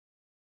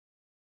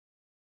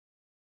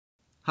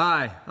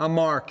Hi, I'm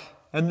Mark,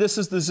 and this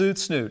is the Zoot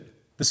Snoot,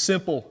 the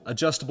simple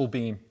adjustable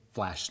beam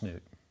flash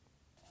snoot.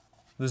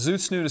 The Zoot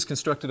Snoot is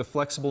constructed of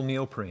flexible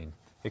neoprene.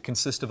 It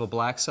consists of a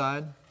black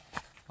side,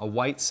 a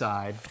white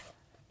side,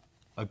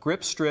 a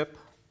grip strip,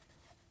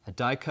 a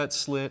die-cut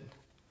slit,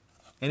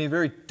 and a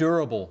very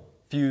durable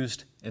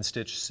fused and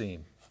stitched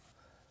seam.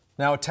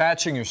 Now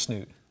attaching your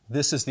snoot,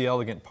 this is the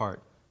elegant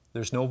part.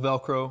 There's no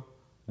Velcro,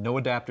 no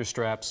adapter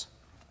straps.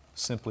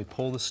 Simply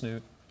pull the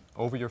snoot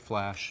over your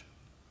flash.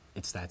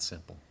 It's that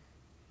simple.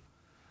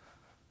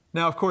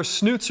 Now, of course,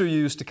 snoots are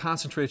used to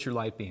concentrate your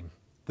light beam.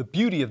 The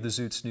beauty of the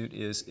Zoot Snoot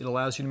is it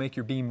allows you to make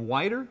your beam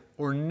wider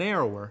or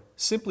narrower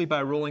simply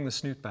by rolling the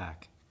snoot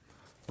back.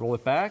 Roll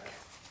it back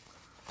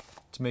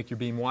to make your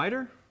beam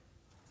wider.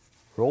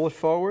 Roll it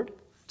forward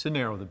to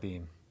narrow the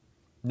beam.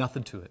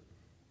 Nothing to it.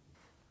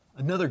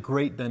 Another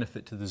great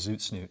benefit to the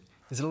Zoot Snoot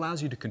is it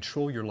allows you to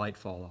control your light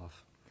fall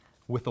off.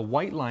 With a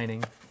white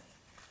lining,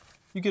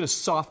 you get a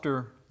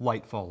softer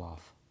light fall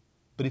off.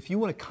 But if you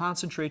want to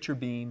concentrate your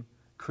beam,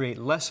 create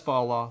less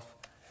fall off,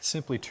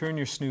 simply turn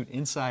your snoot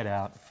inside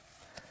out,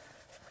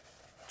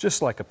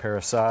 just like a pair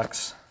of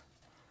socks.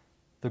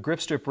 The grip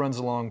strip runs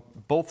along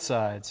both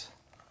sides.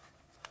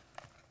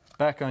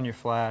 Back on your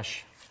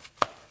flash,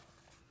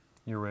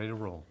 you're ready to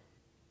roll.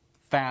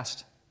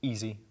 Fast,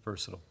 easy,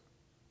 versatile.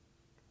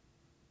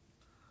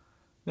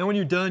 Now when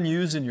you're done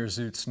using your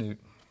Zoot Snoot,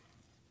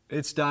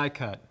 it's die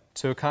cut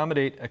to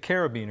accommodate a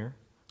carabiner,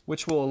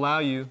 which will allow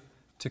you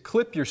to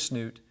clip your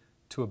snoot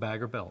to a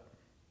bag or belt.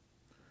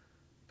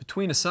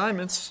 Between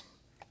assignments,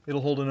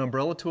 it'll hold an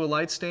umbrella to a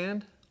light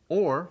stand,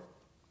 or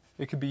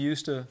it could be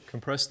used to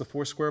compress the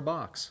 4-square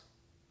box.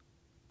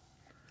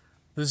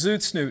 The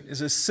Zoot Snoot is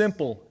a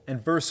simple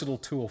and versatile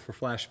tool for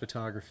flash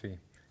photography.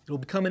 It'll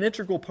become an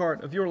integral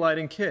part of your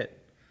lighting kit.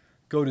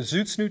 Go to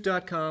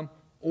zootsnoot.com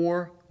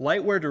or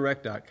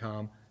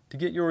lightwaredirect.com to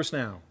get yours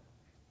now.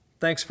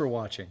 Thanks for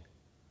watching.